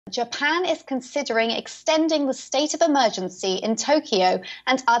Japan is considering extending the state of emergency in Tokyo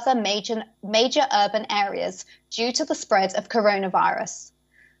and other major urban areas due to the spread of coronavirus.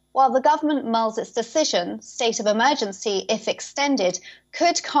 While the government mulls its decision, state of emergency, if extended,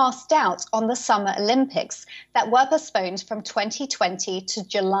 could cast doubt on the Summer Olympics that were postponed from 2020 to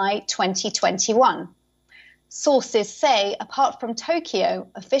July 2021. Sources say, apart from Tokyo,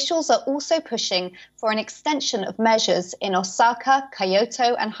 officials are also pushing for an extension of measures in Osaka,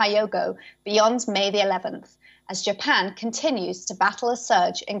 Kyoto and Hyogo beyond May the 11th, as Japan continues to battle a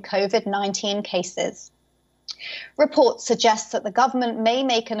surge in COVID-19 cases. Reports suggest that the government may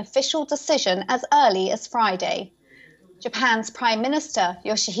make an official decision as early as Friday. Japan's Prime Minister,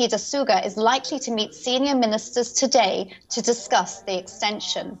 Yoshihide Suga, is likely to meet senior ministers today to discuss the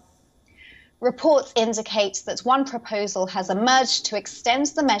extension. Reports indicate that one proposal has emerged to extend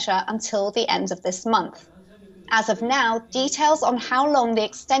the measure until the end of this month. As of now, details on how long the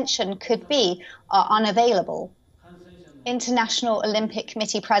extension could be are unavailable. International Olympic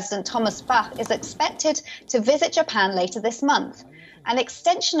Committee President Thomas Bach is expected to visit Japan later this month. An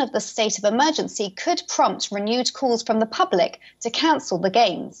extension of the state of emergency could prompt renewed calls from the public to cancel the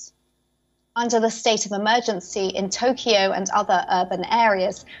Games. Under the state of emergency in Tokyo and other urban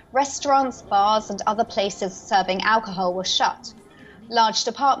areas, restaurants, bars and other places serving alcohol were shut. Large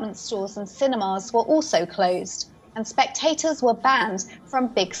department stores and cinemas were also closed, and spectators were banned from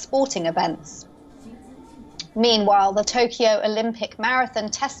big sporting events. Meanwhile, the Tokyo Olympic Marathon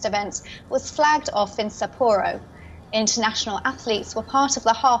test event was flagged off in Sapporo. International athletes were part of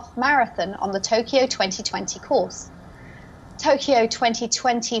the half marathon on the Tokyo 2020 course. Tokyo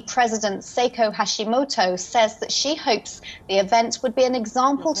 2020 President Seiko Hashimoto says that she hopes the event would be an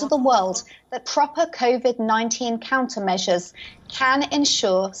example to the world that proper COVID-19 countermeasures can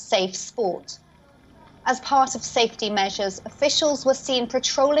ensure safe sport. As part of safety measures, officials were seen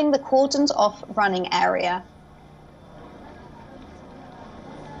patrolling the cordoned-off running area.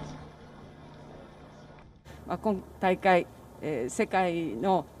 今大会、世界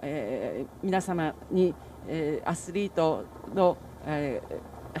の、皆様に、アスリートの、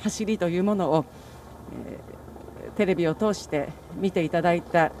走りというものを、テレビを通して見ていただい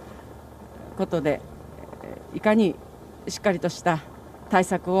たことで、いかにしっかりとした対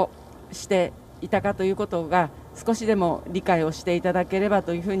策をしていたかということが少しでも理解をしていただければ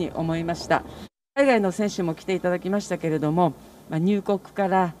というふうに思いました。海外の選手も来ていただきましたけれども、入国か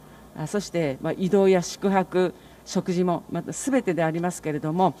らそして移動や宿泊、食事もまた全てでありますけれ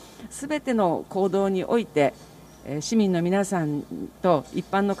ども、全ての行動において市民の皆さんと一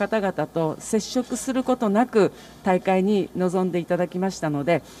般の方々と接触することなく大会に臨んでいただきましたの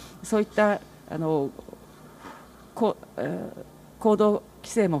で、そういった行動規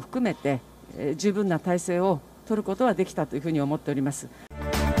制も含めて十分な体制を取ることはできたというふうに思っております。